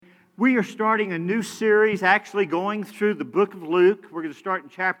We are starting a new series, actually going through the book of Luke. We're going to start in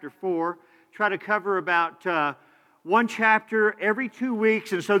chapter 4, try to cover about one chapter every 2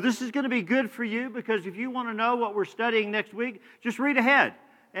 weeks. And so this is going to be good for you because if you want to know what we're studying next week, just read ahead.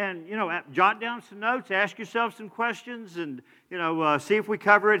 And, jot down some notes, ask yourself some questions, and, see if we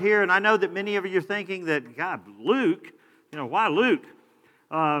cover it here. And I know that many of you are thinking that, God, Luke, why Luke?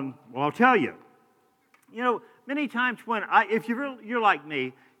 Well, I'll tell you. Many times if you're like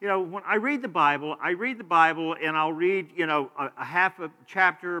me, when I read the Bible and I'll read, a half a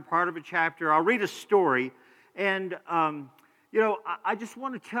chapter, part of a chapter. I'll read a story, and, I just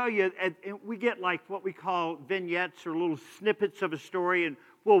want to tell you, and we get like what we call vignettes or little snippets of a story, and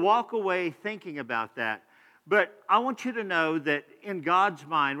we'll walk away thinking about that. But I want you to know that in God's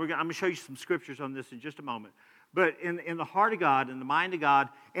mind, I'm going to show you some scriptures on this in just a moment. But in the heart of God, in the mind of God,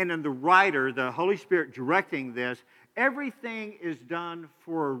 and in the writer, the Holy Spirit directing this, everything is done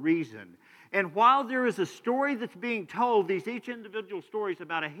for a reason. And while there is a story that's being told, each individual stories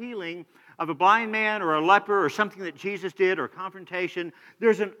about a healing of a blind man or a leper or something that Jesus did or a confrontation,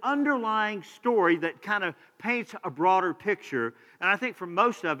 there's an underlying story that kind of paints a broader picture. And I think for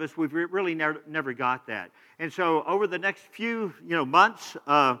most of us, we've really never got that. And so over the next few months,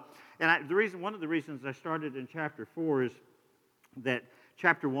 one of the reasons I started in chapter 4 is that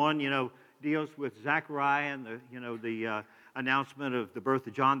chapter 1, deals with Zechariah and the announcement of the birth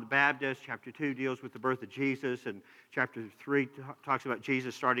of John the Baptist. Chapter 2 deals with the birth of Jesus, and chapter 3 talks about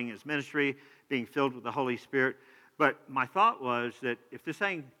Jesus starting his ministry, being filled with the Holy Spirit. But my thought was that if this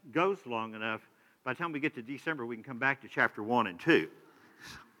thing goes long enough, by the time we get to December, we can come back to chapter 1 and 2.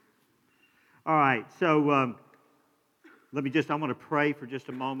 All right, so I want to pray for just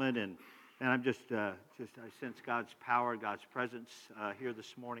a moment, and I sense God's power, God's presence here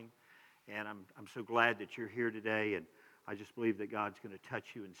this morning, and I'm so glad that you're here today, and I just believe that God's going to touch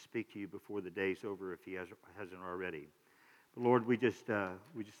you and speak to you before the day's over if He hasn't already. But Lord, we just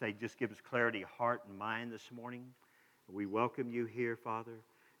say, just give us clarity of heart and mind this morning. We welcome you here, Father.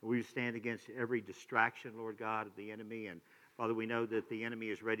 And we stand against every distraction, Lord God, of the enemy. And Father, we know that the enemy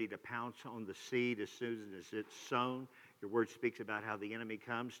is ready to pounce on the seed as soon as it's sown. Your word speaks about how the enemy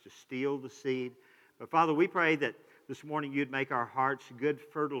comes to steal the seed. But Father, we pray that this morning you'd make our hearts good,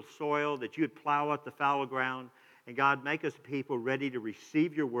 fertile soil, that you'd plow up the fallow ground. And God, make us people ready to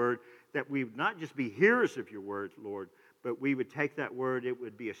receive your word, that we would not just be hearers of your word, Lord, but we would take that word, it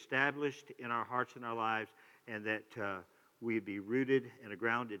would be established in our hearts and our lives, and that we would be rooted and a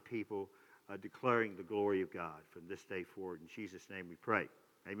grounded people declaring the glory of God from this day forward. In Jesus' name we pray.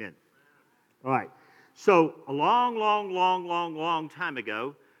 Amen. All right. So a long time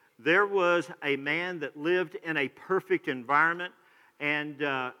ago, there was a man that lived in a perfect environment. And,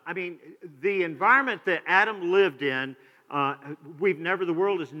 the environment that Adam lived in, the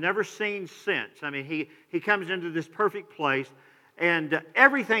world has never seen since. He comes into this perfect place, and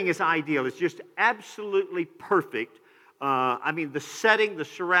everything is ideal. It's just absolutely perfect. The setting, the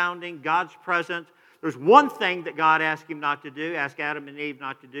surrounding, God's presence. There's one thing that God asked him not to do, asked Adam and Eve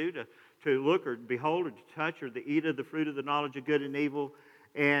not to do, to look or behold or to touch or to eat of the fruit of the knowledge of good and evil,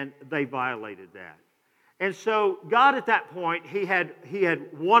 and they violated that. And so God at that point, he had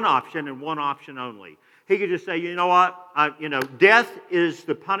one option and one option only. He could just say, you know what, death is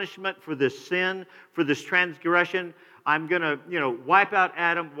the punishment for this sin, for this transgression. I'm going to, wipe out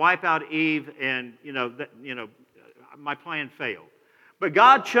Adam, wipe out Eve, and, my plan failed. But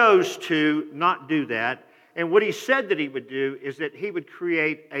God chose to not do that. And what he said that he would do is that he would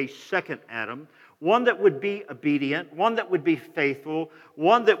create a second Adam, one that would be obedient, one that would be faithful,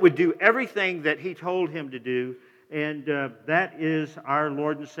 one that would do everything that he told him to do, and that is our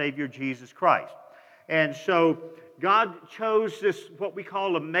Lord and Savior, Jesus Christ. And so God chose this, what we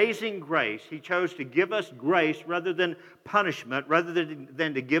call amazing grace. He chose to give us grace rather than punishment, rather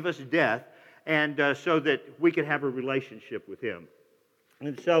than to give us death, and so that we could have a relationship with him.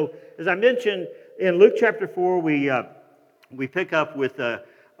 And so, as I mentioned, in Luke chapter 4, we pick up with...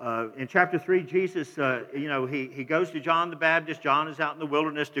 in chapter 3, Jesus, he goes to John the Baptist. John is out in the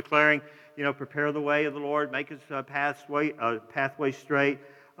wilderness declaring, prepare the way of the Lord, make his pathway straight.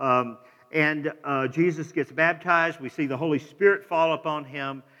 And Jesus gets baptized. We see the Holy Spirit fall upon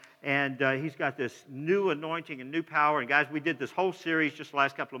him. And he's got this new anointing and new power. And guys, we did this whole series just the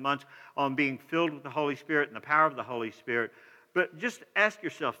last couple of months on being filled with the Holy Spirit and the power of the Holy Spirit. But just ask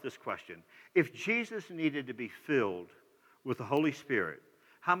yourself this question. If Jesus needed to be filled with the Holy Spirit,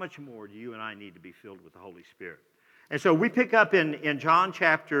 how much more do you and I need to be filled with the Holy Spirit? And so we pick up in John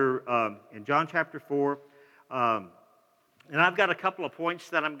chapter 4, and I've got a couple of points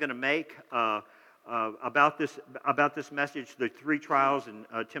that I'm going to make about this message, the three trials and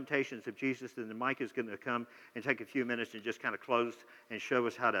temptations of Jesus, and then Mike is going to come and take a few minutes and just kind of close and show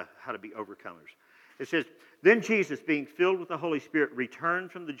us how to be overcomers. It says, "Then Jesus, being filled with the Holy Spirit,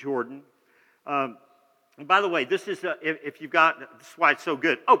 returned from the Jordan." And by the way, this is if you've got, this is why it's so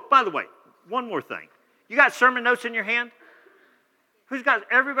good. Oh, by the way, one more thing. You got sermon notes in your hand? Who's got,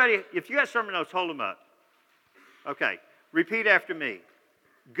 everybody, if you got sermon notes, hold them up. Okay, repeat after me.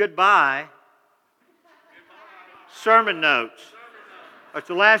 Goodbye. Sermon notes. It's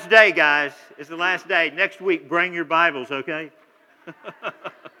the last day, guys. It's the last day. Next week, bring your Bibles, okay? All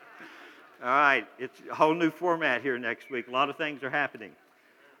right, it's a whole new format here next week. A lot of things are happening.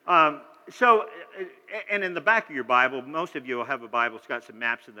 And in the back of your Bible, most of you will have a Bible. It's got some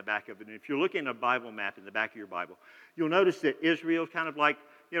maps in the back of it. And if you're looking at a Bible map in the back of your Bible, you'll notice that Israel is kind of like,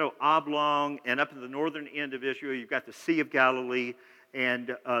 oblong, and up at the northern end of Israel, you've got the Sea of Galilee.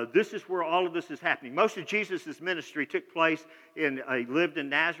 And this is where all of this is happening. Most of Jesus' ministry took place he lived in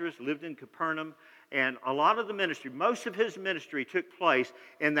Nazareth, lived in Capernaum. And a lot of the ministry, most of his ministry took place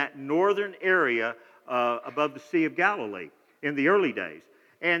in that northern area above the Sea of Galilee in the early days.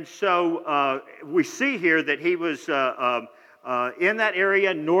 And so we see here that he was in that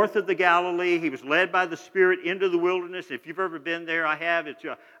area north of the Galilee. He was led by the Spirit into the wilderness. If you've ever been there, I have.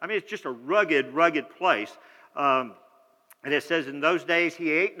 It's just a rugged place. And it says, in those days he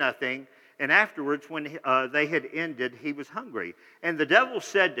ate nothing, and afterwards, when they had ended, he was hungry. And the devil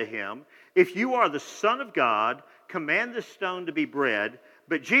said to him, "If you are the Son of God, command this stone to be bread."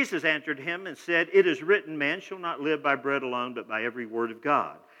 But Jesus answered him and said, "It is written, man shall not live by bread alone, but by every word of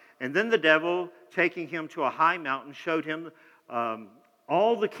God." And then the devil, taking him to a high mountain, showed him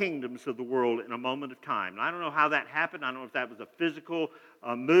all the kingdoms of the world in a moment of time. And I don't know how that happened. I don't know if that was a physical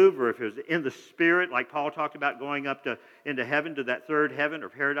move or if it was in the spirit, like Paul talked about going up into heaven, to that third heaven or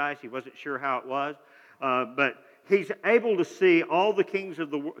paradise. He wasn't sure how it was. But he's able to see all the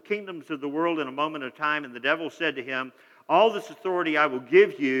kingdoms of the world in a moment of time. And the devil said to him, "All this authority I will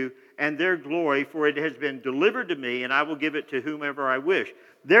give you and their glory, for it has been delivered to me, and I will give it to whomever I wish.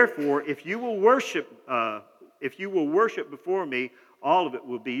 Therefore, if you will worship before me, all of it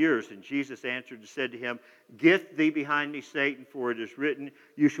will be yours." And Jesus answered and said to him, "Get thee behind me, Satan, for it is written,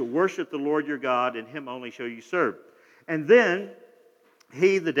 you shall worship the Lord your God, and him only shall you serve." And then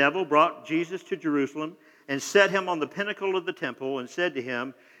he, the devil, brought Jesus to Jerusalem and set him on the pinnacle of the temple and said to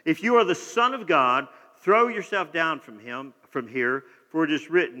him, "If you are the Son of God, throw yourself down from here, for it is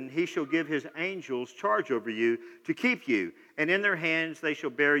written, he shall give his angels charge over you to keep you, and in their hands they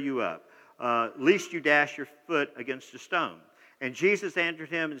shall bear you up, lest you dash your foot against a stone." And Jesus answered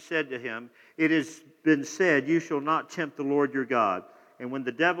him and said to him, "It has been said, you shall not tempt the Lord your God." And when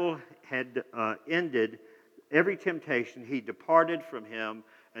the devil had ended every temptation, he departed from him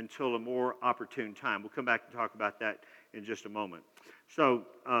until a more opportune time. We'll come back and talk about that in just a moment. So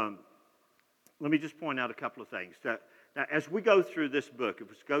let me just point out a couple of things. Now, as we go through this book, if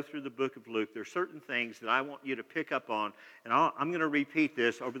we go through the book of Luke, there are certain things that I want you to pick up on, and I'm going to repeat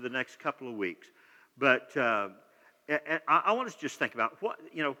this over the next couple of weeks. But I want us to just think about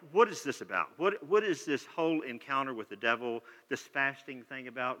what is this about? What is this whole encounter with the devil, this fasting thing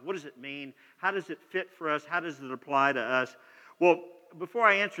about? What does it mean? How does it fit for us? How does it apply to us? Well, before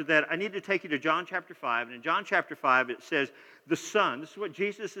I answer that, I need to take you to John chapter 5. And in John chapter 5, it says, the Son, this is what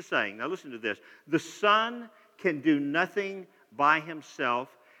Jesus is saying. Now listen to this. The Son can do nothing by himself.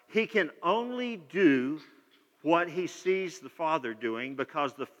 He can only do what he sees the Father doing,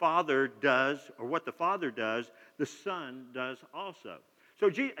 because the Father does, or what the Father does, the Son does also. So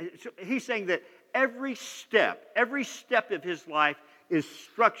he's saying that every step of his life is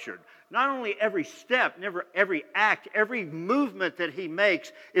structured. Not only every step, every act, every movement that he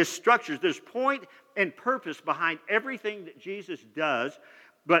makes is structured. There's point and purpose behind everything that Jesus does.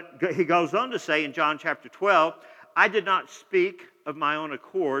 But he goes on to say in John chapter 12, "I did not speak of my own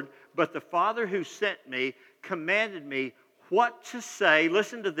accord, but the Father who sent me commanded me what to say,"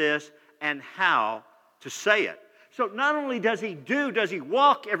 listen to this, "and how to say it." So not only does he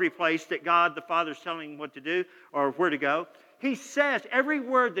walk every place that God the Father is telling him what to do or where to go, he says every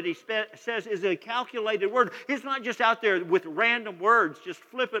word that he says is a calculated word. He's not just out there with random words, just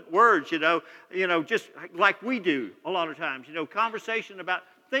flippant words, just like we do a lot of times, conversation about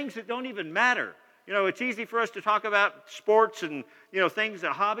things that don't even matter. It's easy for us to talk about sports and, things,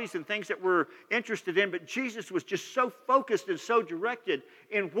 hobbies and things that we're interested in, but Jesus was just so focused and so directed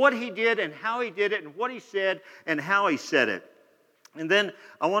in what he did and how he did it and what he said and how he said it. And then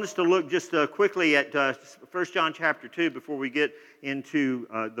I want us to look just quickly at 1 John chapter 2 before we get into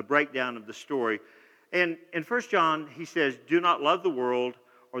the breakdown of the story. And in 1 John, he says, "Do not love the world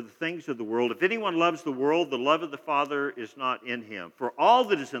or the things of the world. If anyone loves the world, the love of the Father is not in him. For all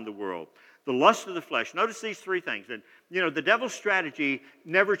that is in the world, the lust of the flesh. Notice these three things. And, the devil's strategy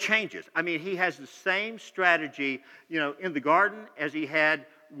never changes. I mean, he has the same strategy, in the garden as he had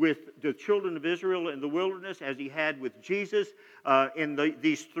with the children of Israel in the wilderness, as he had with Jesus in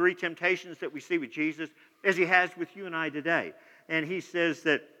these three temptations that we see with Jesus, as he has with you and I today. And he says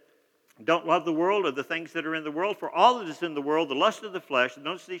that don't love the world or the things that are in the world, for all that is in the world, the lust of the flesh, and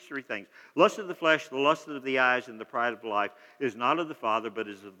notice these three things, lust of the flesh, the lust of the eyes, and the pride of life, is not of the Father, but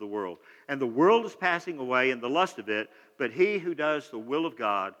is of the world. And the world is passing away and the lust of it, but he who does the will of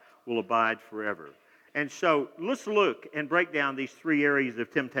God will abide forever. And so let's look and break down these three areas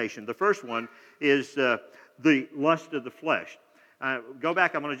of temptation. The first one is the lust of the flesh. Go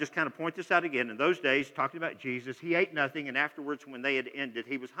back, I'm going to just kind of point this out again. In those days, talking about Jesus, he ate nothing, and afterwards, when they had ended,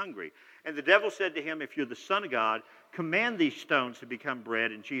 he was hungry. And the devil said to him, if you're the Son of God, command these stones to become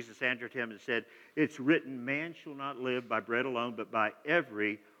bread. And Jesus answered him and said, it's written, man shall not live by bread alone, but by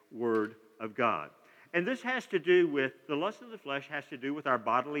every word of God. And this has to do with, the lust of the flesh has to do with our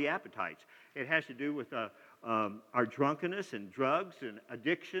bodily appetites. It has to do with our drunkenness and drugs and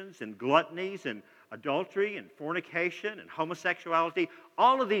addictions and gluttonies and adultery and fornication and homosexuality.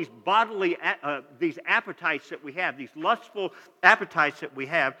 All of these bodily, these appetites that we have, these lustful appetites that we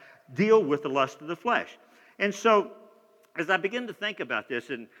have, deal with the lust of the flesh. And so, as I begin to think about this,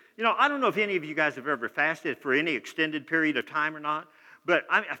 and I don't know if any of you guys have ever fasted for any extended period of time or not, but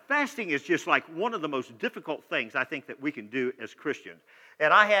fasting is just like one of the most difficult things I think that we can do as Christians.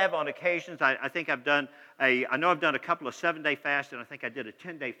 And I have on occasions, I think I know I've done a couple of 7-day fasts, and I think I did a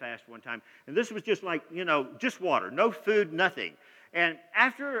 10-day fast one time. And this was just like, just water, no food, nothing. And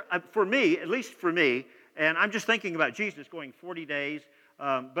after, for me, at least for me, and I'm just thinking about Jesus going 40 days,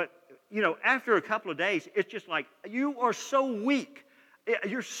 but, after a couple of days, it's just like, you are so weak.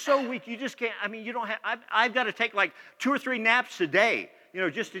 You're so weak, you just can't, you don't have, I've got to take like 2 or 3 naps a day,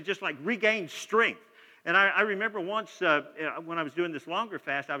 just to like regain strength. And I remember once when I was doing this longer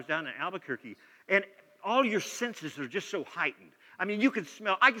fast, I was down in Albuquerque, and all your senses are just so heightened. You can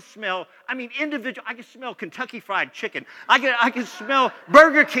smell, I can smell Kentucky Fried Chicken. I can smell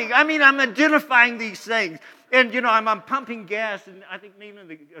Burger King. I'm identifying these things. And, I'm pumping gas, and I think Nina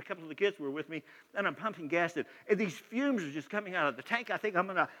and a couple of the kids were with me, and I'm pumping gas, and these fumes are just coming out of the tank. I think I'm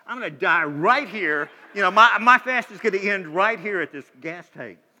gonna die right here. My fast is going to end right here at this gas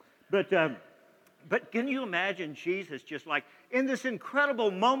tank. But can you imagine Jesus just like in this incredible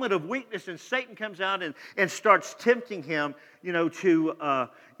moment of weakness, and Satan comes out and starts tempting him,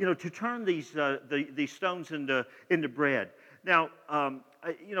 to turn these stones into bread. Now,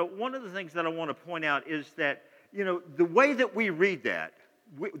 one of the things that I want to point out is that, the way that we read that,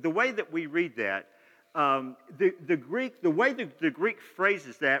 the way the Greek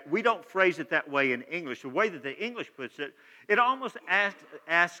phrases that, we don't phrase it that way in English. The way that the English puts it, it almost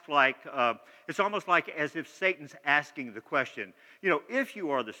asks like, it's almost like as if Satan's asking the question, if you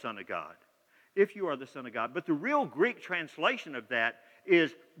are the Son of God, if you are the Son of God. But the real Greek translation of that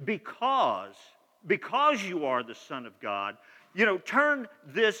is because you are the Son of God, turn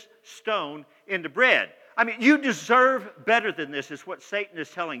this stone into bread. You deserve better than this, is what Satan is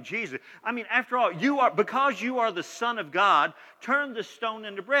telling Jesus. After all, because you are the Son of God, turn the stone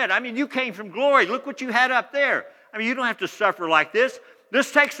into bread. You came from glory. Look what you had up there. You don't have to suffer like this.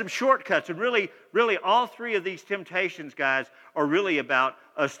 Let's take some shortcuts. And really, all three of these temptations, guys, are really about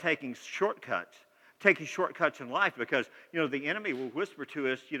us taking shortcuts in life, because, the enemy will whisper to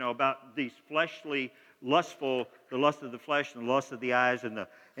us, about these fleshly, lustful, the lust of the flesh and the lust of the eyes and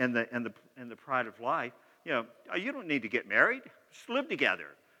the pride of life. You don't need to get married. Just live together.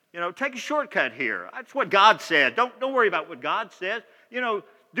 Take a shortcut here. That's what God said. Don't worry about what God says.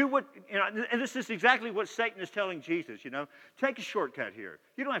 Do what, and this is exactly what Satan is telling Jesus, Take a shortcut here.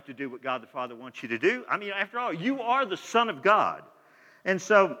 You don't have to do what God the Father wants you to do. After all, you are the Son of God. And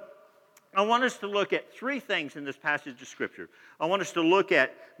so I want us to look at 3 things in this passage of Scripture. I want us to look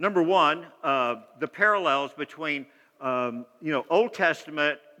at, number 1, the parallels between, Old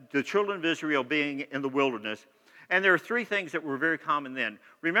Testament, the children of Israel being in the wilderness. And there are 3 things that were very common then.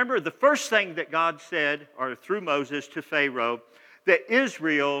 Remember, the first thing that God said, or through Moses to Pharaoh, that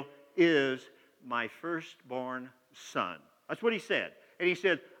Israel is my firstborn son. That's what he said. And he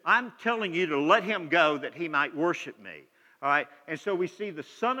said, I'm telling you to let him go that he might worship me. All right? And so we see the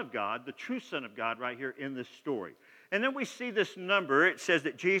Son of God, the true Son of God, right here in this story. And then we see this number. It says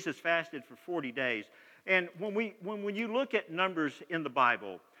that Jesus fasted for 40 days. And when you look at numbers in the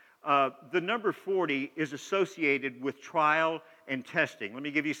Bible, the number 40 is associated with trial and testing. Let me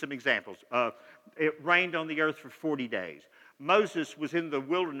give you some examples. It rained on the earth for 40 days. Moses was in the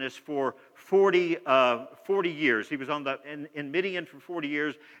wilderness for 40 years. He was in Midian for 40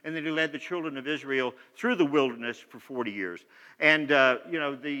 years, and then he led the children of Israel through the wilderness for 40 years. And,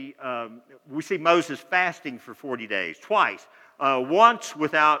 we see Moses fasting for 40 days, twice. Once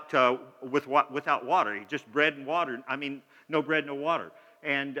without water, just bread and water. No bread, no water.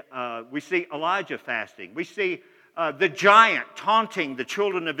 And we see Elijah fasting. We see the giant taunting the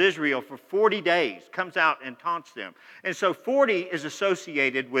children of Israel for 40 days, comes out and taunts them. And so 40 is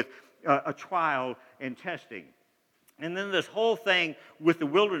associated with a trial and testing. And then this whole thing with the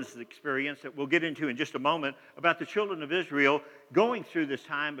wilderness experience that we'll get into in just a moment about the children of Israel going through this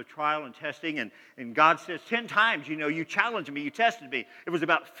time of trial and testing. And God says 10 times, you challenged me, you tested me. It was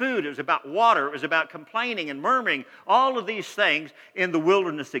about food, it was about water, it was about complaining and murmuring, all of these things in the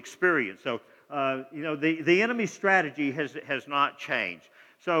wilderness experience. So, the enemy's strategy has not changed.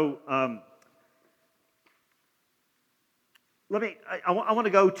 So, I want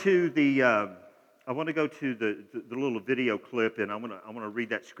to go to the little video clip, and I want to read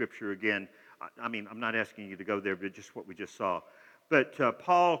that scripture again. I'm not asking you to go there, but just what we just saw. But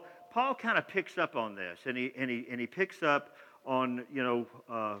Paul kind of picks up on this, and he picks up on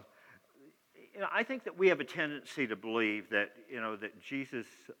I think that we have a tendency to believe that that Jesus.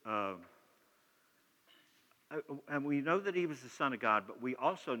 And we know that he was the Son of God, but we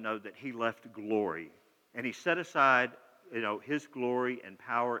also know that he left glory, and he set aside his glory and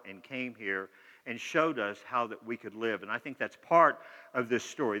power and came here and showed us how that we could live. And I think that's part of this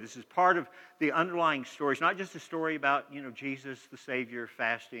story. This is part of the underlying story. It's not just a story about Jesus the Savior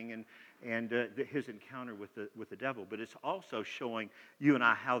fasting and his encounter with the devil, but it's also showing you and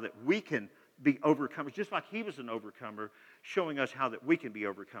I how that we can be overcomers, just like he was an overcomer, showing us how that we can be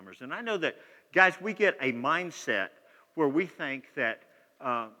overcomers. And I know that, guys, we get a mindset where we think that,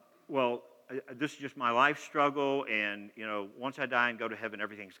 this is just my life struggle, and once I die and go to heaven,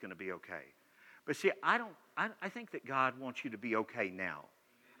 everything's going to be okay. But see, I think that God wants you to be okay now.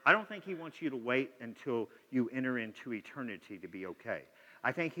 I don't think he wants you to wait until you enter into eternity to be okay.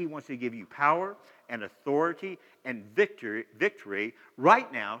 I think he wants to give you power and authority and victory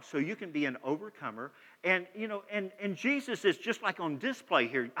right now so you can be an overcomer. And, and Jesus is just like on display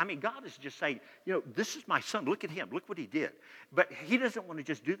here. God is just saying, this is my son. Look at him. Look what he did. But he doesn't want to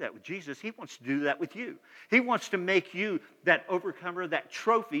just do that with Jesus. He wants to do that with you. He wants to make you that overcomer, that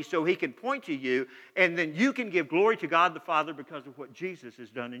trophy, so he can point to you, and then you can give glory to God the Father because of what Jesus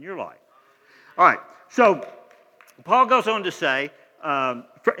has done in your life. All right. So Paul goes on to say,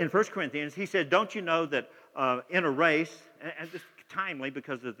 in 1 Corinthians, he said, don't you know that in a race, and this is timely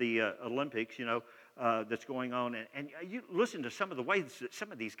because of the Olympics, that's going on, and you listen to some of the ways that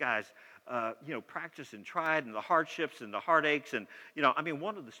some of these guys, practice and tried, and the hardships and the heartaches, and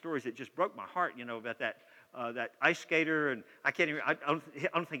one of the stories that just broke my heart, about that ice skater, and I can't even, I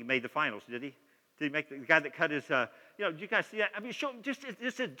don't think he made the finals, did he? Did he make the guy that cut his, did you guys see that? Show just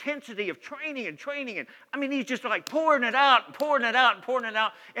this intensity of training, and he's just like pouring it out, and pouring it out, and pouring it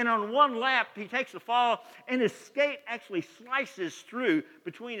out. And on one lap, he takes the fall, and his skate actually slices through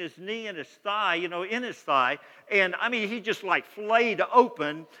between his knee and his thigh, in his thigh. And, he just like flayed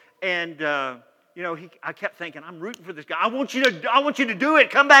open. And, I kept thinking, I'm rooting for this guy. I want you to do it.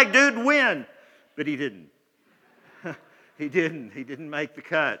 Come back, dude, and win. But he didn't. He didn't make the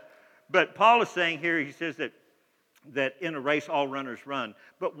cut. But Paul is saying here, he says that in a race all runners run,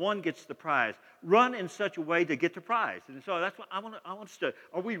 but one gets the prize. Run in such a way to get the prize. And so that's what I want us to,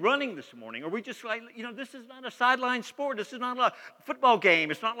 are we running this morning? Are we just like, this is not a sideline sport. This is not a football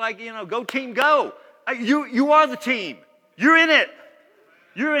game. It's not like, go team go. You are the team. You're in it.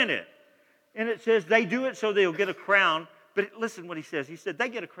 You're in it. And it says they do it so they'll get a crown. But listen what he says. He said they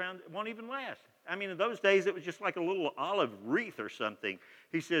get a crown that won't even last. In those days, it was just like a little olive wreath or something.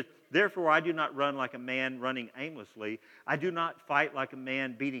 He says, therefore, I do not run like a man running aimlessly. I do not fight like a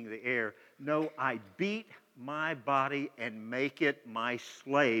man beating the air. No, I beat my body and make it my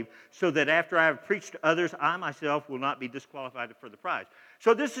slave, so that after I have preached to others, I myself will not be disqualified for the prize.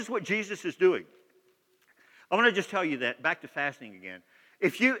 So this is what Jesus is doing. I want to just tell you that, back to fasting again.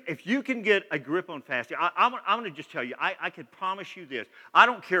 If you can get a grip on fasting, I'm going to just tell you, I can promise you this. I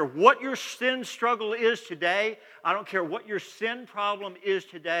don't care what your sin struggle is today. I don't care what your sin problem is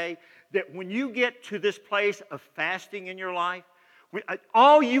today, that when you get to this place of fasting in your life,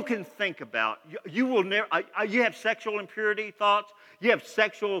 all you can think about, you will never, you have sexual impurity thoughts, you have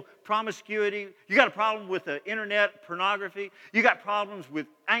sexual promiscuity, you got a problem with the internet, pornography, you got problems with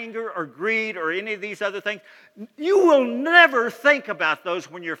anger or greed or any of these other things. You will never think about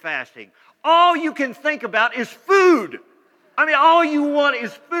those when you're fasting. All you can think about is food. All you want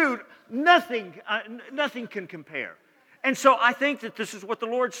is food. Nothing can compare. And so I think that this is what the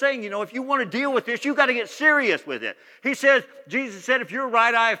Lord's saying. If you want to deal with this, you got to get serious with it. Jesus said, if your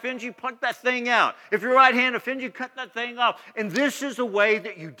right eye offends you, pluck that thing out. If your right hand offends you, cut that thing off. And this is the way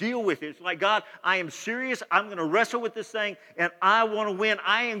that you deal with it. It's like, God, I am serious. I'm going to wrestle with this thing, and I want to win.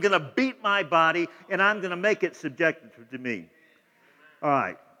 I am going to beat my body, and I'm going to make it subjective to me. All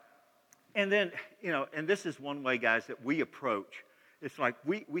right. And then, and this is one way, guys, that we approach. It's like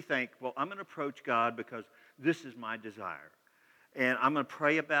we think, well, I'm going to approach God because this is my desire. And I'm going to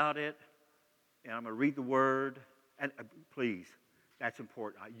pray about it, and I'm going to read the Word. And please, that's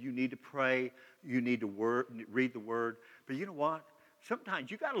important. You need to pray. You need to read the Word. But you know what? Sometimes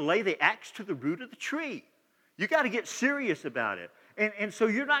you got to lay the axe to the root of the tree. You got to get serious about it. And so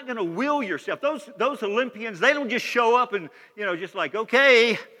you're not going to will yourself. Those Olympians, they don't just show up and, just like,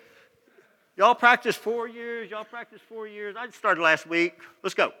 okay, y'all practice 4 years. Y'all practice 4 years. I started last week.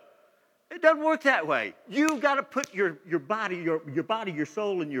 Let's go. It doesn't work that way. You got to put your body, your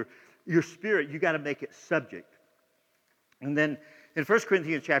soul, and your spirit, you got to make it subject. And then in 1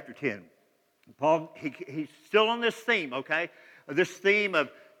 Corinthians chapter 10, Paul, he's still on this theme, okay? This theme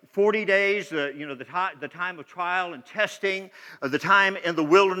of 40 days, the time of trial and testing, the time in the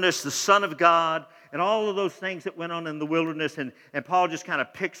wilderness, the Son of God, and all of those things that went on in the wilderness. And Paul just kind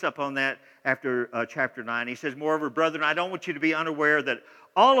of picks up on that after chapter 9. He says, moreover, brethren, I don't want you to be unaware that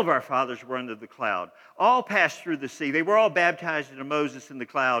all of our fathers were under the cloud. All passed through the sea. They were all baptized into Moses in the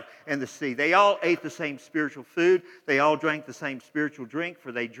cloud and the sea. They all ate the same spiritual food. They all drank the same spiritual drink,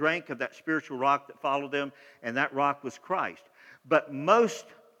 for they drank of that spiritual rock that followed them, and that rock was Christ. But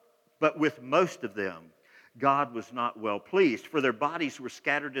with most of them, God was not well pleased, for their bodies were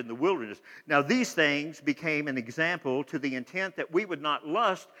scattered in the wilderness. Now these things became an example to the intent that we would not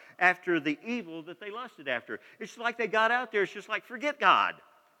lust after the evil that they lusted after. It's like they got out there, it's just like, forget God.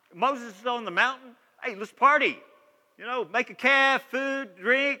 Moses is on the mountain, hey, let's party. Make a calf, food,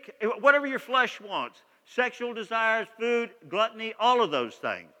 drink, whatever your flesh wants. Sexual desires, food, gluttony, all of those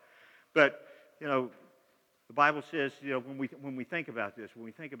things. But, the Bible says, when we think about this, when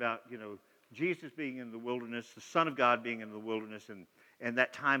we think about, Jesus being in the wilderness, the Son of God being in the wilderness, and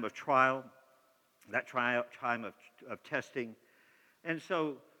that time of trial, that time of testing. And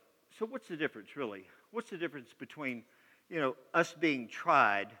so what's the difference, really? What's the difference between, us being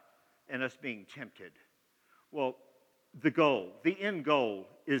tried and us being tempted? Well, the end goal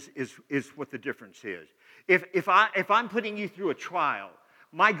is what the difference is. If I'm putting you through a trial,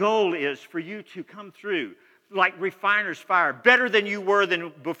 my goal is for you to come through like refiner's fire, better than you were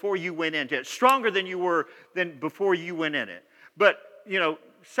than before you went into it, stronger than you were than before you went in it. But,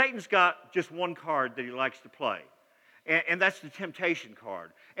 Satan's got just one card that he likes to play, and that's the temptation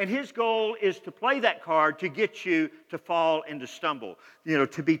card. And his goal is to play that card to get you to fall and to stumble,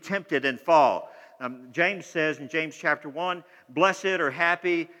 to be tempted and fall. James says in James chapter 1, blessed or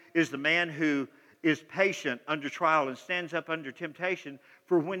happy is the man who is patient under trial and stands up under temptation,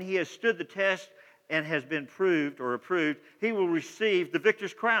 for when he has stood the test and has been proved or approved, he will receive the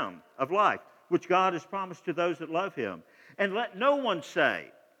victor's crown of life, which God has promised to those that love him. And let no one say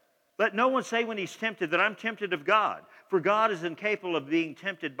when he's tempted that I'm tempted of God. For God is incapable of being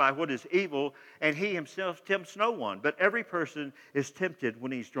tempted by what is evil, and he himself tempts no one. But every person is tempted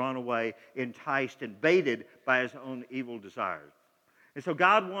when he's drawn away, enticed, and baited by his own evil desires. And so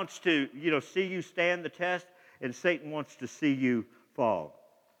God wants to, see you stand the test, and Satan wants to see you fall.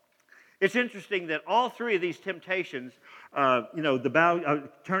 It's interesting that all three of these temptations,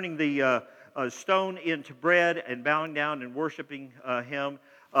 turning the stone into bread and bowing down and worshiping him,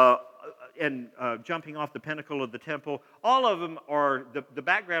 and jumping off the pinnacle of the temple, all of them are, the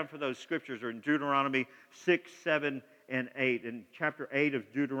background for those scriptures are in Deuteronomy 6, 7, and 8. In chapter 8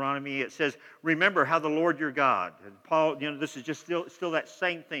 of Deuteronomy, it says, remember how the Lord your God, and Paul, this is just still that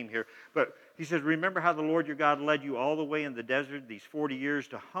same theme here, but he says, remember how the Lord your God led you all the way in the desert these 40 years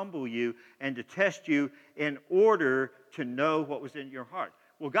to humble you and to test you in order to know what was in your heart.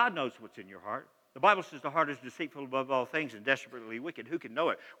 Well, God knows what's in your heart. The Bible says the heart is deceitful above all things and desperately wicked. Who can know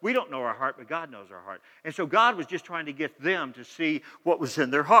it? We don't know our heart, but God knows our heart. And so God was just trying to get them to see what was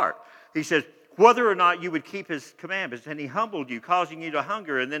in their heart. He says, whether or not you would keep his commandments, and he humbled you, causing you to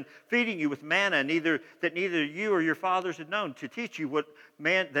hunger, and then feeding you with manna, that neither you or your fathers had known, to teach you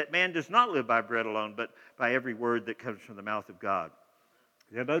that man does not live by bread alone, but by every word that comes from the mouth of God.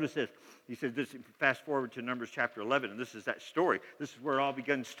 Now notice this. He says this, fast forward to Numbers chapter 11, and this is that story. This is where it all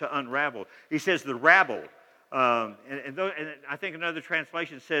begins to unravel. He says the rabble, and I think another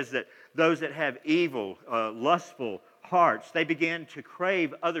translation says that those that have evil, lustful, hearts. They began to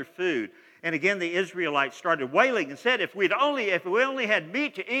crave other food. And again, the Israelites started wailing and said, if we only had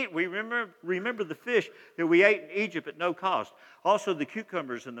meat to eat, we remember the fish that we ate in Egypt at no cost. Also the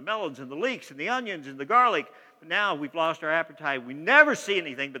cucumbers and the melons and the leeks and the onions and the garlic. But now we've lost our appetite. We never see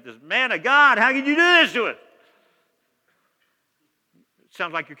anything but this man of God. How can you do this to us? It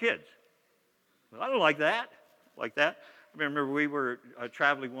sounds like your kids. Well, I don't like that. I remember we were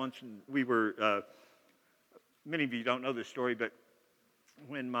traveling once, and we were, many of you don't know this story, but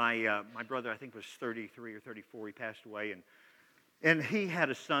when my brother, I think, was 33 or 34, he passed away, and he had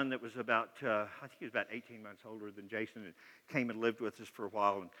a son that was about, I think he was about 18 months older than Jason, and came and lived with us for a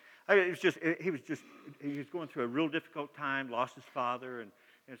while. And he was going through a real difficult time, lost his father, and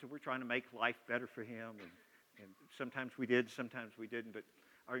so we're trying to make life better for him. And sometimes we did, sometimes we didn't. But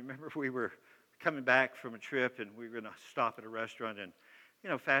I remember we were coming back from a trip, and we were going to stop at a restaurant, and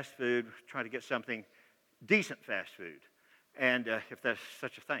fast food, try to get something decent fast food. And if that's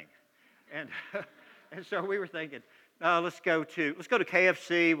such a thing, and so we were thinking, let's go to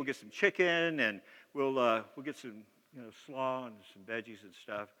KFC. We'll get some chicken, and we'll get some slaw and some veggies and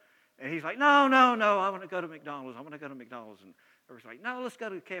stuff. And he's like, no, I want to go to McDonald's. And everyone's like, no, let's go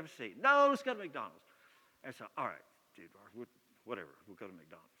to KFC. No, let's go to McDonald's. And so, all right, dude, whatever, we'll go to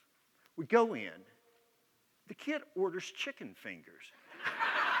McDonald's. We go in. The kid orders chicken fingers.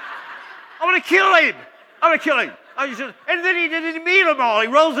 I want to kill him. And then he didn't eat them all. He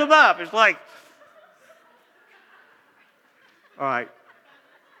rolls them up. It's like, all right.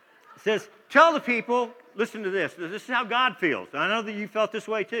 It says, tell the people, listen to this. This is how God feels. I know that you felt this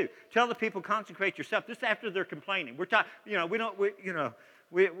way too. Tell the people, consecrate yourself. This is after they're complaining. We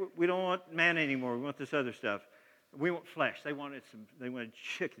don't want manna anymore. We want this other stuff. We want flesh. They wanted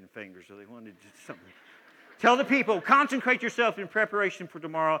chicken fingers, or they wanted something. Tell the people, consecrate yourself in preparation for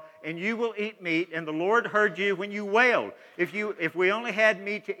tomorrow, and you will eat meat. And the Lord heard you when you wailed. If we only had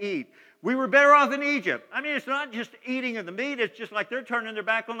meat to eat, we were better off in Egypt. I mean, it's not just eating of the meat. It's just like they're turning their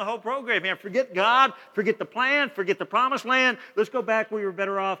back on the whole program. Man, forget God, forget the plan, forget the promised land. Let's go back. We were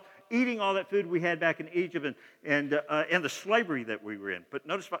better off eating all that food we had back in Egypt and the slavery that we were in. But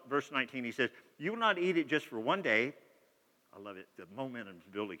notice verse 19. He says, you will not eat it just for one day. I love it. The momentum's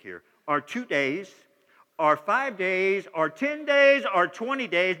building here. Or 2 days, or 5 days, or 10 days, or 20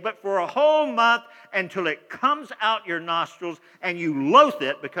 days, but for a whole month until it comes out your nostrils and you loathe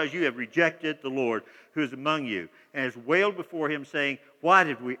it because you have rejected the Lord who is among you and has wailed before him, saying, why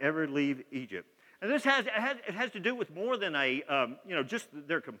did we ever leave Egypt? And this has to do with more than just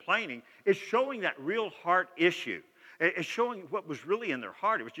their complaining. It's showing that real heart issue. It's showing what was really in their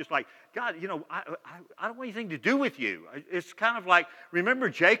heart. It was just like, God, I don't want anything to do with you. It's kind of like, remember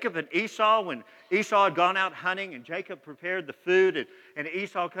Jacob and Esau when Esau had gone out hunting and Jacob prepared the food and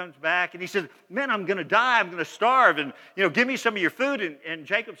Esau comes back and he says, man, I'm going to die. I'm going to starve. And, give me some of your food. And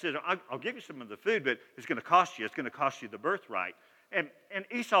Jacob says, I'll give you some of the food, but it's going to cost you. It's going to cost you the birthright. And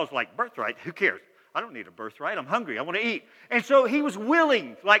Esau's like, birthright? Who cares? I don't need a birthright. I'm hungry. I want to eat. And so he was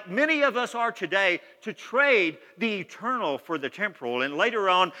willing, like many of us are today, to trade the eternal for the temporal. And later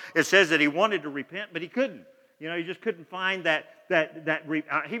on, it says that he wanted to repent, but he couldn't. He just couldn't find that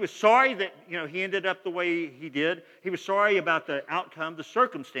he was sorry that, he ended up the way he did. He was sorry about the outcome, the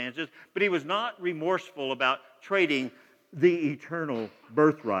circumstances, but he was not remorseful about trading the eternal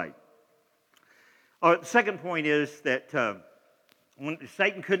birthright. The second point is that when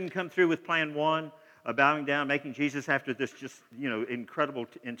Satan couldn't come through with plan one, bowing down, making Jesus after this just, incredible,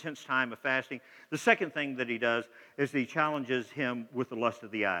 intense time of fasting. The second thing that he does is he challenges him with the lust of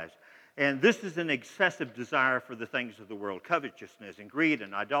the eyes. And this is an excessive desire for the things of the world, covetousness and greed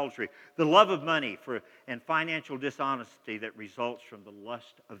and idolatry, the love of money and financial dishonesty that results from the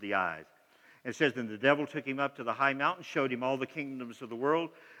lust of the eyes. It says, then the devil took him up to the high mountain, showed him all the kingdoms of the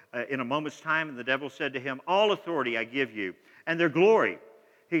world in a moment's time, and the devil said to him, all authority I give you, and their glory.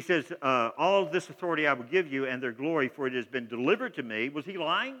 He says, all this authority I will give you and their glory, for it has been delivered to me. Was he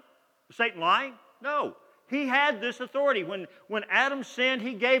lying? Was Satan lying? No. He had this authority. When Adam sinned,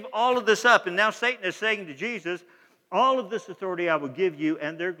 he gave all of this up. And now Satan is saying to Jesus, all of this authority I will give you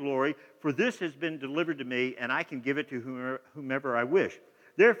and their glory, for this has been delivered to me, and I can give it to whomever I wish.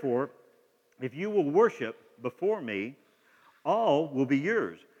 Therefore, if you will worship before me, all will be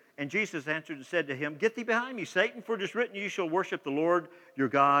yours. And Jesus answered and said to him, get thee behind me, Satan, for it is written, you shall worship the Lord your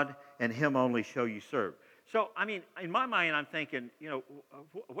God, and him only shall you serve. So, I mean, in my mind, I'm thinking,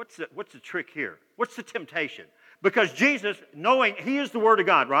 what's the trick here? What's the temptation? Because Jesus, knowing he is the Word of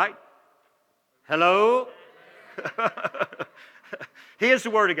God, right? Hello? He is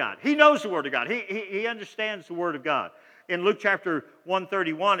the Word of God. He knows the Word of God. He understands the Word of God. In Luke chapter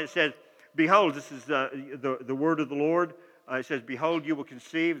 131, it says, behold, this is the word of the Lord. It says, behold, you will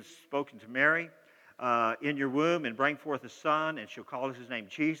conceive, it's spoken to Mary, in your womb, and bring forth a son, and she'll call his name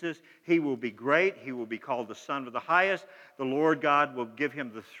Jesus. He will be great. He will be called the Son of the Highest. The Lord God will give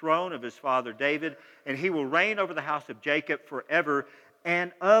him the throne of his father David, and he will reign over the house of Jacob forever,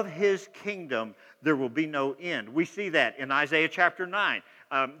 and of his kingdom there will be no end. We see that in Isaiah chapter 9.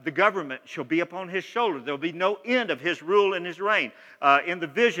 The government shall be upon his shoulder. There will be no end of his rule and his reign. In the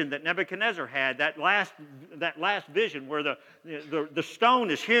vision that Nebuchadnezzar had, that last vision where the stone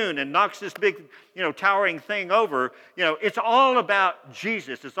is hewn and knocks this big, towering thing over, it's all about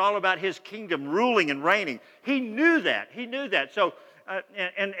Jesus. It's all about his kingdom ruling and reigning. He knew that. He knew that. So,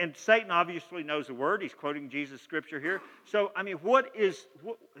 and Satan obviously knows the word. He's quoting Jesus' scripture here. So,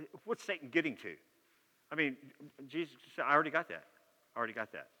 what's Satan getting to? Jesus said, I already got that.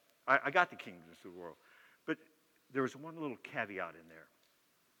 I got the kingdoms of the world. But there was one little caveat in there.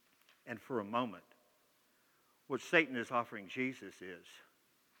 And for a moment, what Satan is offering Jesus is,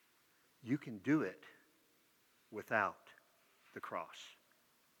 you can do it without the cross.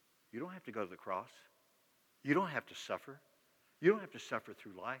 You don't have to go to the cross. You don't have to suffer. You don't have to suffer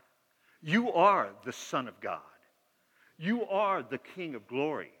through life. You are the Son of God. You are the King of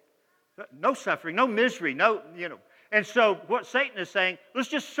glory. No suffering, no misery, And so what Satan is saying, let's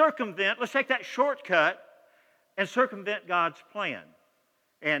just let's take that shortcut and circumvent God's plan.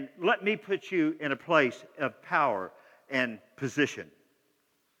 And let me put you in a place of power and position.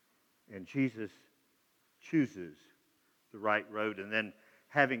 And Jesus chooses the right road. And then,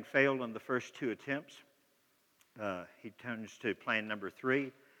 having failed on the first two attempts, he turns to plan number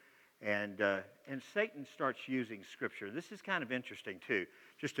 3. And Satan starts using Scripture. This is kind of interesting, too,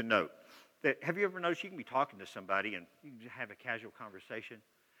 just to note. Have you ever noticed you can be talking to somebody and you can have a casual conversation,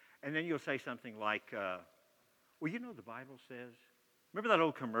 and then you'll say something like, well, the Bible says, remember that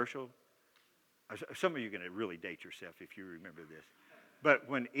old commercial? Some of you are going to really date yourself if you remember this. But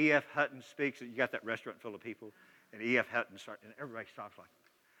when E.F. Hutton speaks, you got that restaurant full of people, and E.F. Hutton starts, and everybody stops like,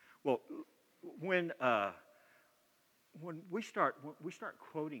 well, when we start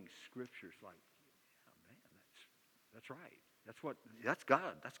quoting scriptures like, oh man, that's right. That's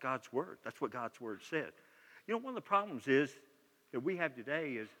God. That's God's word. That's what God's word said. One of the problems is that we have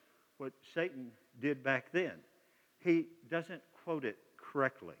today is what Satan did back then. He doesn't quote it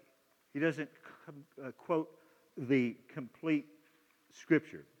correctly. He doesn't quote the complete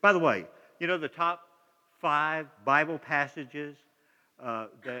Scripture. By the way, the top 5 Bible passages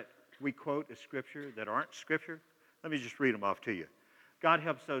that we quote as Scripture that aren't Scripture? Let me just read them off to you. God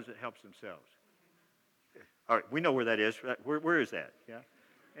helps those that helps themselves. All right, we know where that is. Where is that? Yeah,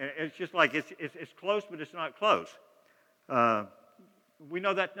 and it's just like it's close, but it's not close. We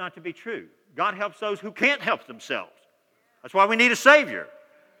know that not to be true. God helps those who can't help themselves. That's why we need a Savior.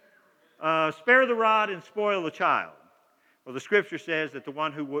 Spare the rod and spoil the child. Well, the Scripture says that the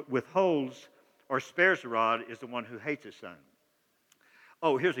one who withholds or spares the rod is the one who hates his son.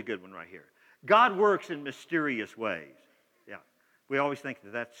 Oh, here's a good one right here. God works in mysterious ways. Yeah, we always think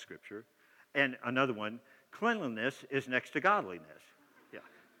that that's Scripture. And another one, cleanliness is next to godliness. Yeah.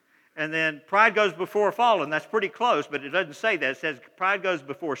 And then pride goes before a fall, and that's pretty close, but it doesn't say that. It says pride goes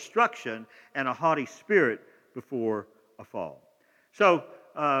before destruction and a haughty spirit before a fall. So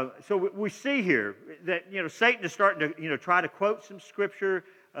we see here that, Satan is starting to, try to quote some Scripture,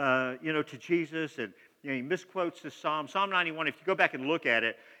 to Jesus, and, he misquotes the Psalm. Psalm 91, if you go back and look at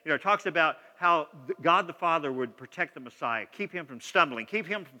it, it talks about how God the Father would protect the Messiah, keep him from stumbling, keep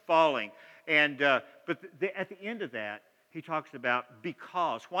him from falling. And but at the end of that, he talks about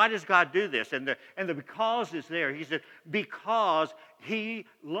because. Why does God do this? And the because is there. He said, because he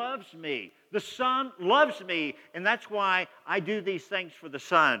loves me. The Son loves me, and that's why I do these things for the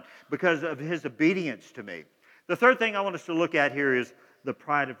Son, because of his obedience to me. The third thing I want us to look at here is the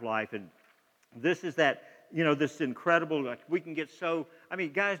pride of life. And this is that, this incredible, like we can get so,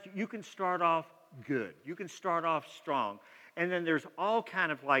 guys, you can start off good. You can start off strong. And then there's all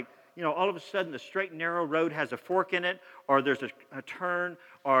kind of like, all of a sudden the straight and narrow road has a fork in it, or there's a turn,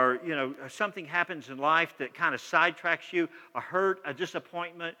 or, something happens in life that kind of sidetracks you, a hurt, a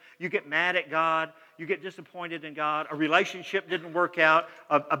disappointment. You get mad at God. You get disappointed in God. A relationship didn't work out.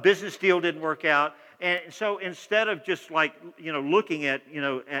 A business deal didn't work out. And so instead of just like, looking at,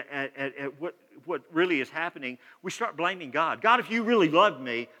 at what really is happening, we start blaming God. God, if you really loved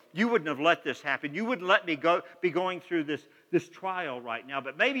me, you wouldn't have let this happen. You wouldn't let me be going through this trial right now.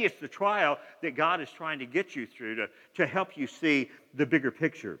 But maybe it's the trial that God is trying to get you through to help you see the bigger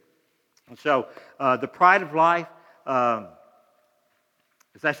picture. And so the pride of life,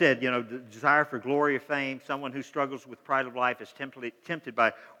 As I said, the desire for glory or fame, someone who struggles with pride of life is tempted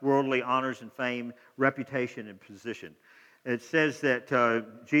by worldly honors and fame, reputation and position. It says that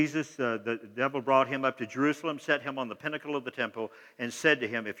Jesus, the devil brought him up to Jerusalem, set him on the pinnacle of the temple, and said to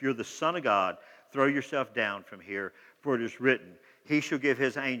him, "If you're the Son of God, throw yourself down from here, for it is written, He shall give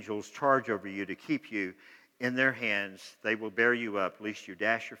His angels charge over you to keep you in their hands. They will bear you up, lest you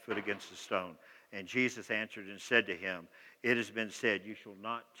dash your foot against a stone." And Jesus answered and said to him, "It has been said, you shall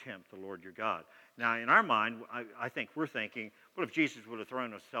not tempt the Lord your God." Now, in our mind, I think we're thinking, well, if Jesus would have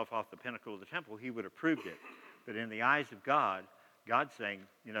thrown himself off the pinnacle of the temple, he would have proved it. But in the eyes of God, God's saying,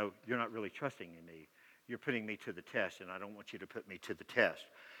 you're not really trusting in me. You're putting me to the test, and I don't want you to put me to the test.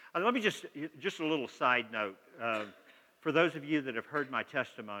 Let me just a little side note. For those of you that have heard my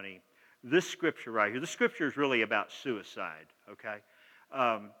testimony, this scripture right here, this scripture is really about suicide, okay?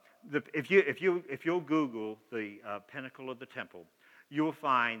 If you'll Google the pinnacle of the temple, you will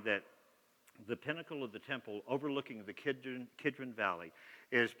find that the pinnacle of the temple overlooking the Kidron Valley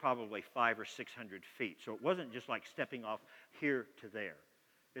is probably 500 or 600 feet. So it wasn't just like stepping off here to there.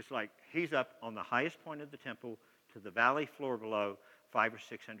 It's like he's up on the highest point of the temple to the valley floor below, 500 or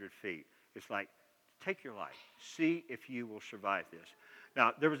 600 feet. It's like, take your life. See if you will survive this.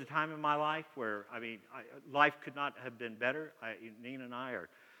 Now, there was a time in my life where, life could not have been better. Nina and I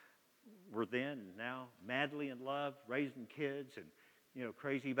were then and now madly in love, raising kids and,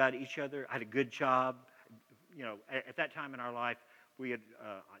 crazy about each other. I had a good job. At that time in our life, we had,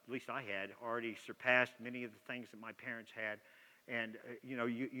 at least I had, already surpassed many of the things that my parents had. And,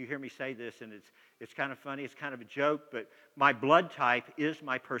 you hear me say this, and it's kind of funny, it's kind of a joke, but my blood type is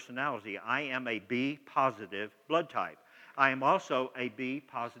my personality. I am a B positive blood type. I am also a B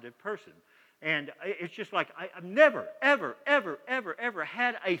positive person. And it's just like, I've never, ever, ever, ever, ever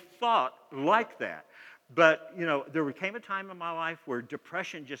had a thought like that. But, there came a time in my life where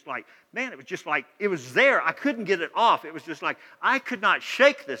depression just like, man, it was just like, it was there. I couldn't get it off. It was just like, I could not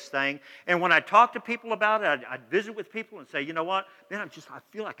shake this thing. And when I talked to people about it, I'd visit with people and say, you know what, man, I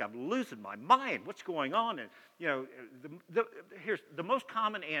feel like I'm losing my mind. What's going on? And, here's the most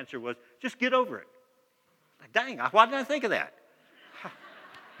common answer was, just get over it. Like, dang, why didn't I think of that?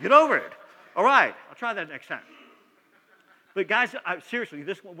 Get over it. All right, I'll try that next time. But guys, seriously,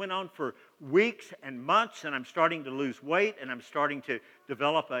 this went on for weeks and months, and I'm starting to lose weight, and I'm starting to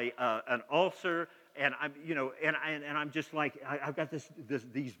develop an ulcer, and I'm just like, I've got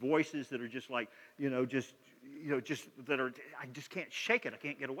these voices that are just like, that are, I just can't shake it. I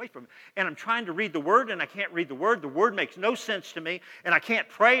can't get away from it. And I'm trying to read the Word, and I can't read the Word. The Word makes no sense to me, and I can't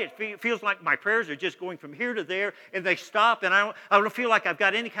pray. It feels like my prayers are just going from here to there, and they stop, and I don't feel like I've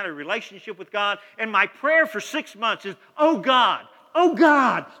got any kind of relationship with God. And my prayer for 6 months is, oh God, oh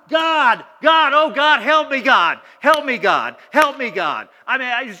God, God, oh God, help me God, help me God, help me God.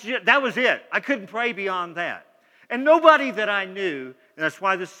 That was it. I couldn't pray beyond that. And nobody that I knew, and that's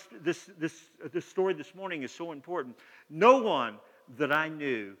why this story this morning is so important, no one that I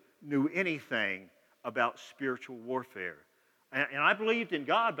knew anything about spiritual warfare. And I believed in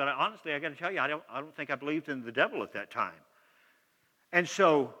God, but honestly, I got to tell you, I don't think I believed in the devil at that time. And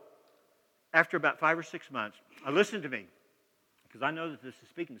so, after about 5 or 6 months, listen to me, because I know that this is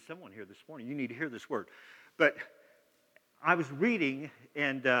speaking to someone here this morning. You need to hear this word. But I was reading,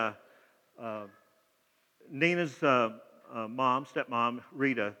 and Nina's stepmom,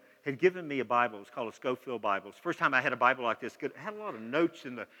 Rita, had given me a Bible. It was called a Scofield Bible. It's the first time I had a Bible like this. It had a lot of notes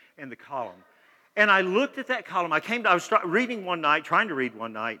in the column. And I looked at that column. I was reading one night, trying to read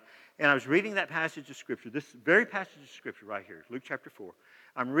one night, and I was reading that passage of Scripture, this very passage of Scripture right here, Luke chapter 4.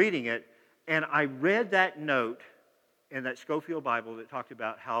 I'm reading it, and I read that note in that Scofield Bible that talked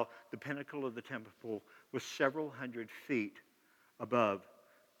about how the pinnacle of the temple was several hundred feet above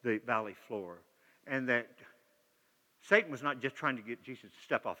the valley floor, and that Satan was not just trying to get Jesus to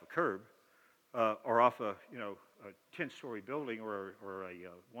step off a curb or off a 10-story building or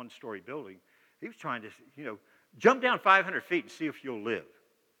a 1-story building. He was trying to jump down 500 feet and see if you'll live.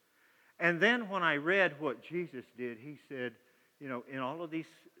 And then when I read what Jesus did, he said, in all of these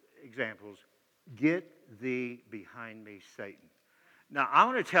examples, get thee behind me, Satan. Now, I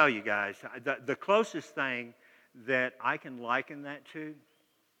want to tell you guys, the closest thing that I can liken that to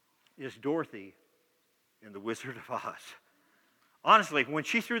is Dorothy in The Wizard of Oz. Honestly, when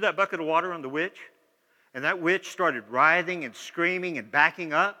she threw that bucket of water on the witch, and that witch started writhing and screaming and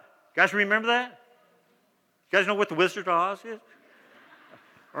backing up, you guys remember that? You guys know what The Wizard of Oz is?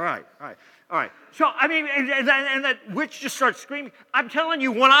 All right. So, and that witch just starts screaming. I'm telling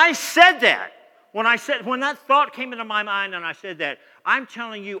you, when I said that, When that thought came into my mind and I said that, I'm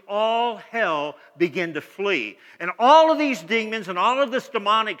telling you, all hell began to flee. And all of these demons and all of this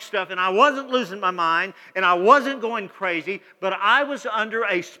demonic stuff, and I wasn't losing my mind, and I wasn't going crazy, but I was under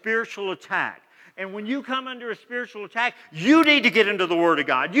a spiritual attack. And when you come under a spiritual attack, you need to get into the Word of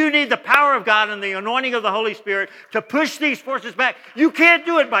God. You need the power of God and the anointing of the Holy Spirit to push these forces back. You can't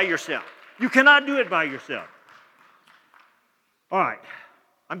do it by yourself. You cannot do it by yourself. All right,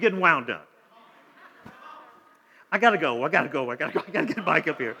 I'm getting wound up. I gotta go. I gotta get Mike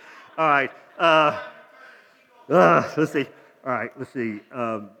up here. All right. Let's see.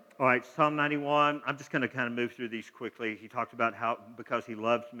 All right, Psalm 91. I'm just going to kind of move through these quickly. He talked about how, because he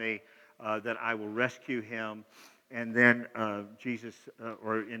loves me, that I will rescue him. And then Jesus,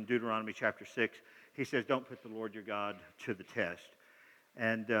 or in Deuteronomy chapter 6, he says, don't put the Lord your God to the test.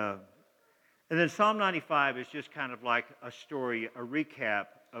 And then Psalm 95 is just kind of like a story, a recap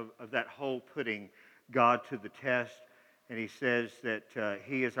of that whole putting God to the test. And he says that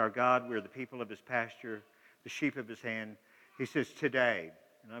he is our God. We're the people of his pasture, the sheep of his hand. He says, today,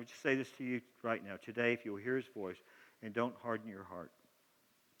 and I would just say this to you right now, today, if you'll hear his voice and don't harden your heart,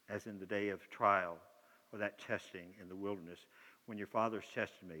 as in the day of trial or that testing in the wilderness, when your fathers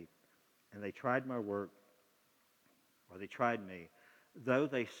tested me, and they tried my work, or they tried me, though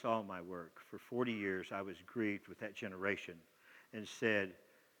they saw my work, for 40 years I was grieved with that generation, and said,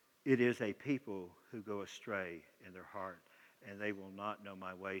 it is a people who go astray in their heart, and they will not know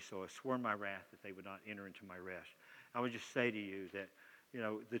my way. So I swore in my wrath that they would not enter into my rest. I would just say to you that,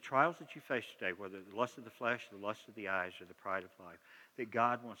 the trials that you face today, whether the lust of the flesh, the lust of the eyes, or the pride of life, that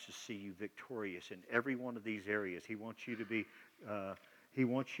God wants to see you victorious in every one of these areas. He wants you to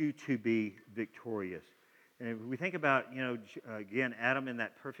be victorious. And if we think about, again, Adam in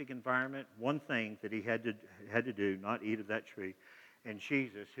that perfect environment, one thing that he had to do, not eat of that tree, and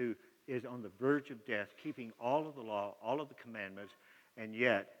Jesus, who is on the verge of death, keeping all of the law, all of the commandments, and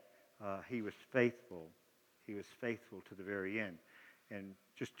yet he was faithful. He was faithful to the very end. And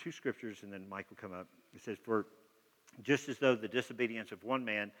just two scriptures, and then Mike will come up. It says, for just as though the disobedience of one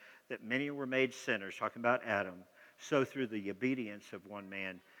man, that many were made sinners, talking about Adam, so through the obedience of one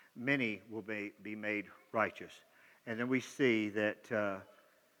man, many will be made righteous. And then we see that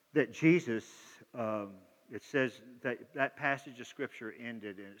Jesus, it says that passage of Scripture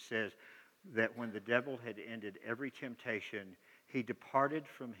ended, and it says that when the devil had ended every temptation, he departed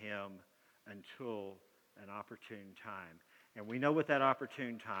from him until an opportune time. And we know what that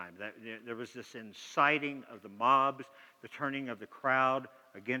opportune time, that there was this inciting of the mobs, the turning of the crowd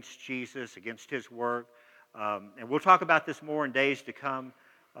against Jesus, against his work. And we'll talk about this more in days to come.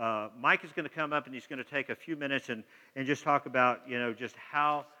 Mike is going to come up, and he's going to take a few minutes and just talk about, just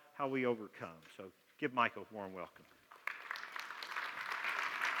how we overcome. So give Mike a warm welcome.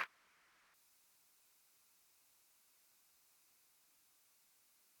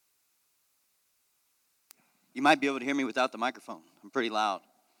 You might be able to hear me without the microphone. I'm pretty loud.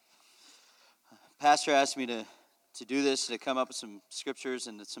 Pastor asked me to do this, to come up with some scriptures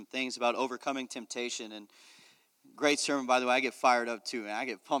and some things about overcoming temptation. And great sermon, by the way. I get fired up too, and I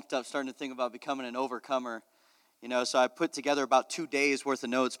get pumped up starting to think about becoming an overcomer. So I put together about 2 days worth of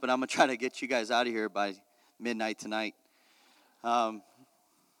notes, but I'm going to try to get you guys out of here by midnight tonight. Some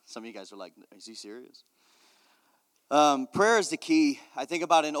of you guys are like, is he serious? Prayer is the key. I think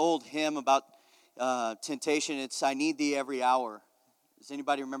about an old hymn about temptation. It's I Need Thee Every Hour. Does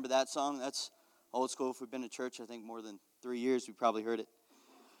anybody remember that song? That's old school. If we've been to church, I think more than 3 years, we probably heard it.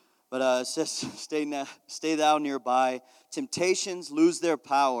 But it says, stay thou nearby. Temptations lose their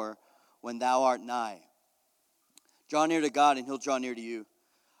power when thou art nigh. Draw near to God, and he'll draw near to you.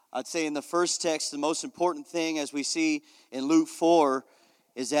 I'd say in the first text, the most important thing, as we see in Luke 4,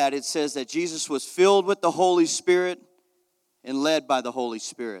 is that it says that Jesus was filled with the Holy Spirit and led by the Holy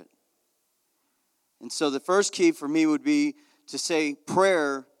Spirit. And so the first key for me would be to say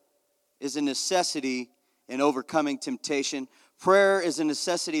prayer is a necessity in overcoming temptation. Prayer is a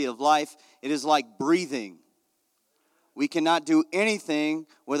necessity of life. It is like breathing. We cannot do anything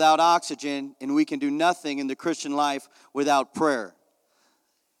without oxygen, and we can do nothing in the Christian life without prayer.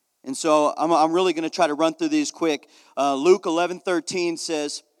 And so I'm really going to try to run through these quick. Luke 11:13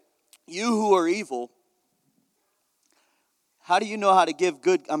 says, you who are evil, how do you know how to give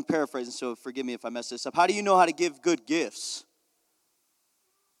good, I'm paraphrasing, so forgive me if I mess this up. How do you know how to give good gifts?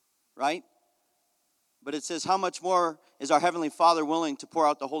 Right? But it says, how much more is our Heavenly Father willing to pour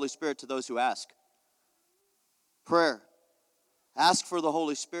out the Holy Spirit to those who ask? Prayer. Ask for the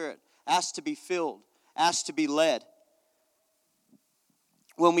Holy Spirit. Ask to be filled. Ask to be led.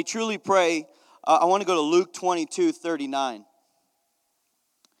 When we truly pray, I want to go to Luke 22:39.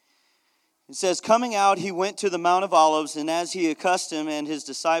 It says, coming out, he went to the Mount of Olives, and as he accustomed, and his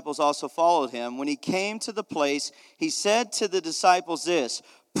disciples also followed him. When he came to the place, he said to the disciples this,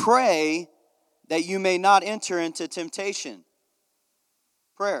 pray that you may not enter into temptation.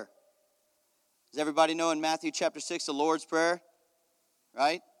 Prayer. Does everybody know in Matthew chapter 6, the Lord's Prayer?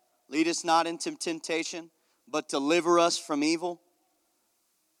 Right? Lead us not into temptation, but deliver us from evil.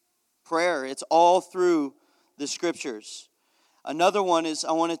 Prayer. It's all through the Scriptures. Another one is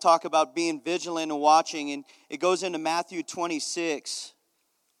I want to talk about being vigilant and watching, and it goes into Matthew 26.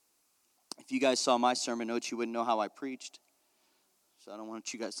 If you guys saw my sermon notes, you wouldn't know how I preached. So I don't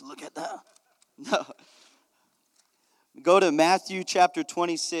want you guys to look at that. No. Go to Matthew chapter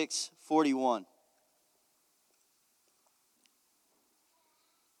 26, 41.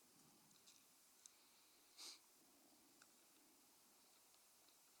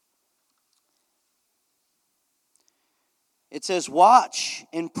 It says, watch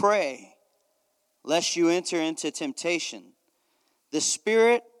and pray, lest you enter into temptation. The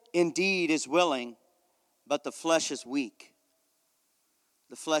spirit indeed is willing, but the flesh is weak.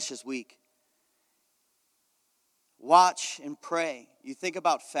 The flesh is weak. Watch and pray. You think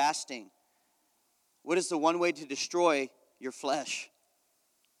about fasting. What is the one way to destroy your flesh?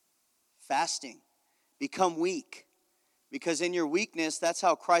 Fasting. Become weak. Because in your weakness, that's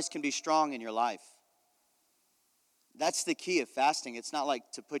how Christ can be strong in your life. That's the key of fasting. It's not like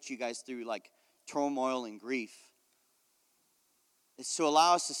to put you guys through like turmoil and grief. It's to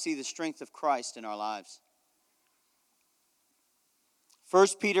allow us to see the strength of Christ in our lives. 1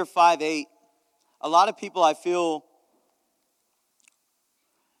 Peter 5:8. A lot of people, I feel,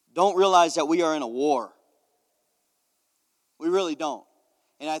 don't realize that we are in a war. We really don't.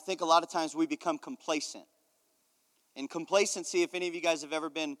 And I think a lot of times we become complacent. And complacency, if any of you guys have ever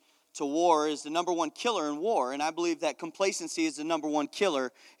been to war, is the number one killer in war. And I believe that complacency is the number one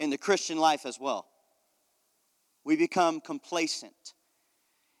killer in the Christian life as well. We become complacent.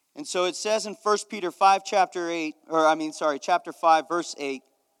 And so it says in 1 Peter 5, chapter 5, verse 8,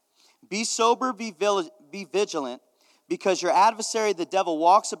 be sober, be vigilant, because your adversary, the devil,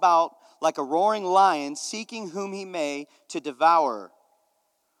 walks about like a roaring lion, seeking whom he may to devour.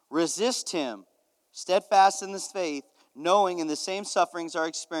 Resist him, steadfast in this faith, knowing in the same sufferings are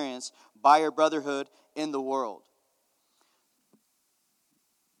experienced by your brotherhood in the world.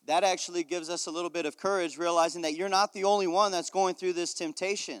 That actually gives us a little bit of courage, realizing that you're not the only one that's going through this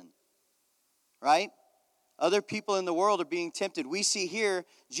temptation, right? Other people in the world are being tempted. We see here,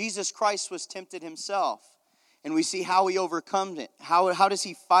 Jesus Christ was tempted himself, and we see how he overcomes it. How does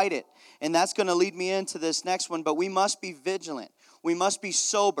he fight it? And that's going to lead me into this next one, but we must be vigilant. We must be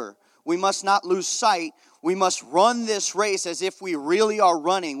sober. We must not lose sight. We must run this race as if we really are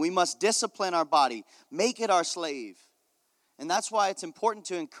running. We must discipline our body, make it our slave. And that's why it's important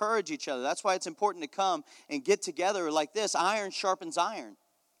to encourage each other. That's why it's important to come and get together like this. Iron sharpens iron,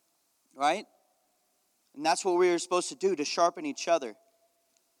 right? And that's what we are supposed to do, to sharpen each other.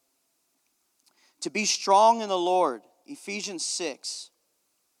 To be strong in the Lord, Ephesians 6.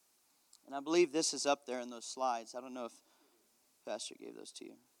 And I believe this is up there in those slides. I don't know if Pastor gave those to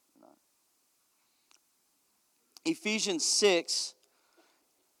you. Ephesians 6,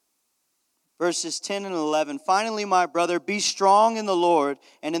 verses 10 and 11. Finally, my brother, be strong in the Lord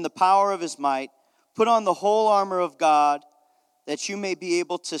and in the power of his might. Put on the whole armor of God, that you may be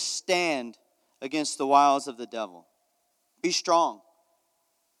able to stand against the wiles of the devil. Be strong.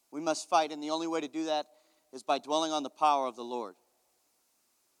 We must fight, and the only way to do that is by dwelling on the power of the Lord.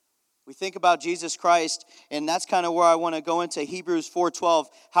 We think about Jesus Christ, and that's kind of where I want to go into Hebrews 4:12,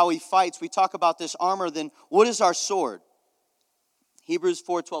 how he fights. We talk about this armor, then what is our sword? Hebrews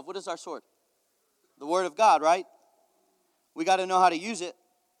 4:12, what is our sword? The Word of God, right? We got to know how to use it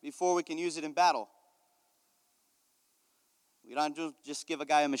before we can use it in battle. We don't just give a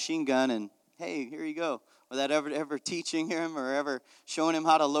guy a machine gun and, hey, here you go, without ever teaching him or ever showing him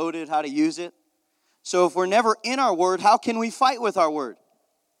how to load it, how to use it. So if we're never in our Word, how can we fight with our Word?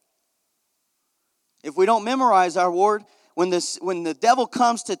 If we don't memorize our Word, when the devil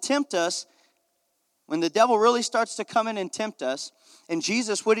comes to tempt us, when the devil really starts to come in and tempt us, and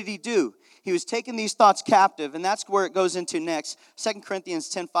Jesus, what did he do? He was taking these thoughts captive, and that's where it goes into next. 2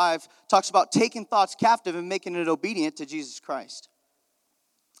 Corinthians 10:5 talks about taking thoughts captive and making it obedient to Jesus Christ.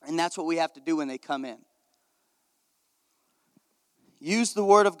 And that's what we have to do when they come in. Use the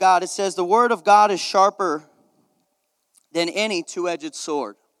Word of God. It says the Word of God is sharper than any two-edged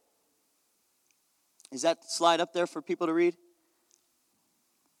sword. Is that slide up there for people to read?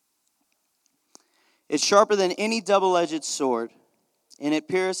 It's sharper than any double-edged sword, and it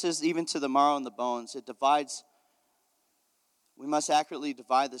pierces even to the marrow and the bones. It divides We must accurately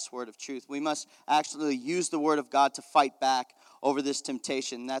divide this word of truth. We must actually use the word of God to fight back over this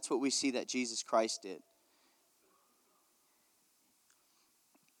temptation. And that's what we see that Jesus Christ did.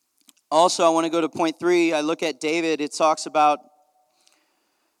 Also, I want to go to point 3. I look at David. It talks about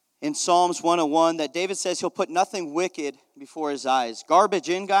in Psalms 101 that David says he'll put nothing wicked before his eyes. Garbage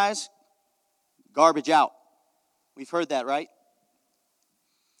in, guys. Garbage out. We've heard that, right?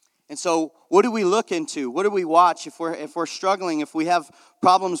 And so what do we look into? What do we watch? If we're struggling, if we have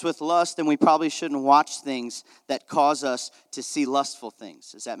problems with lust, then we probably shouldn't watch things that cause us to see lustful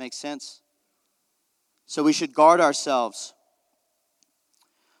things. Does that make sense? So we should guard ourselves.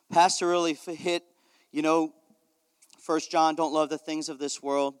 Pastor really hit, 1 John, don't love the things of this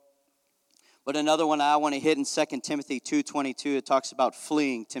world. But another one I want to hit in 2 Timothy 2:22, it talks about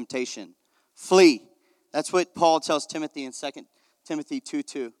fleeing temptation. Flee. That's what Paul tells Timothy in 2 Timothy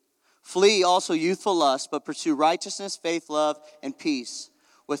 2:2. Flee also youthful lust, but pursue righteousness, faith, love, and peace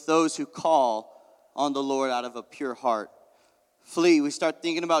with those who call on the Lord out of a pure heart. Flee. We start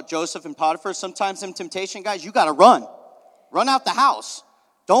thinking about Joseph and Potiphar. Sometimes in temptation, guys, you got to run. Run out the house.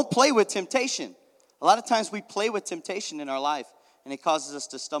 Don't play with temptation. A lot of times we play with temptation in our life, and it causes us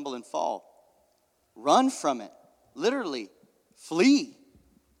to stumble and fall. Run from it. Literally. Flee.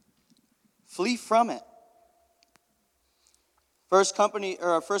 Flee from it. 1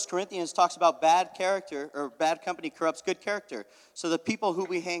 Corinthians talks about bad character, or bad company corrupts good character. So the people who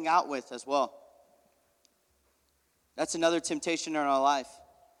we hang out with as well. That's another temptation in our life.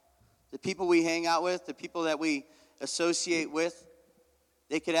 The people we hang out with, the people that we associate with,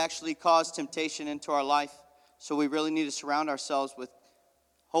 they could actually cause temptation into our life. So we really need to surround ourselves with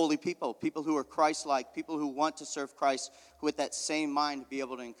holy people, people who are Christ-like, people who want to serve Christ, who with that same mind to be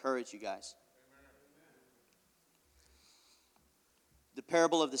able to encourage you guys. The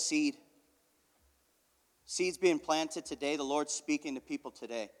parable of the seed. Seeds being planted today, the Lord's speaking to people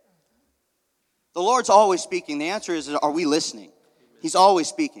today. The Lord's always speaking. The answer is, are we listening? He's always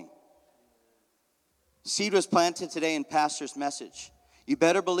speaking. Seed was planted today in Pastor's message. You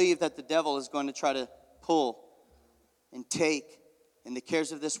better believe that the devil is going to try to pull and take, and the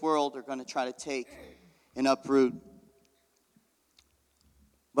cares of this world are going to try to take and uproot.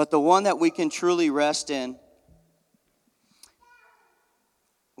 But the one that we can truly rest in,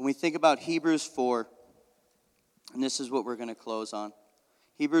 when we think about Hebrews 4, and this is what we're going to close on.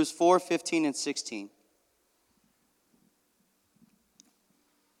 Hebrews 4, 15 and 16.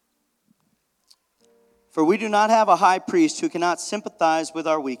 For we do not have a high priest who cannot sympathize with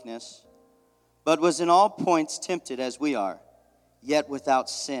our weakness, but was in all points tempted as we are, yet without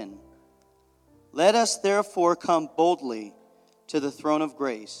sin. Let us therefore come boldly to the throne of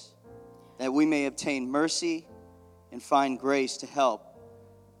grace, that we may obtain mercy and find grace to help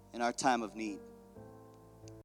in our time of need.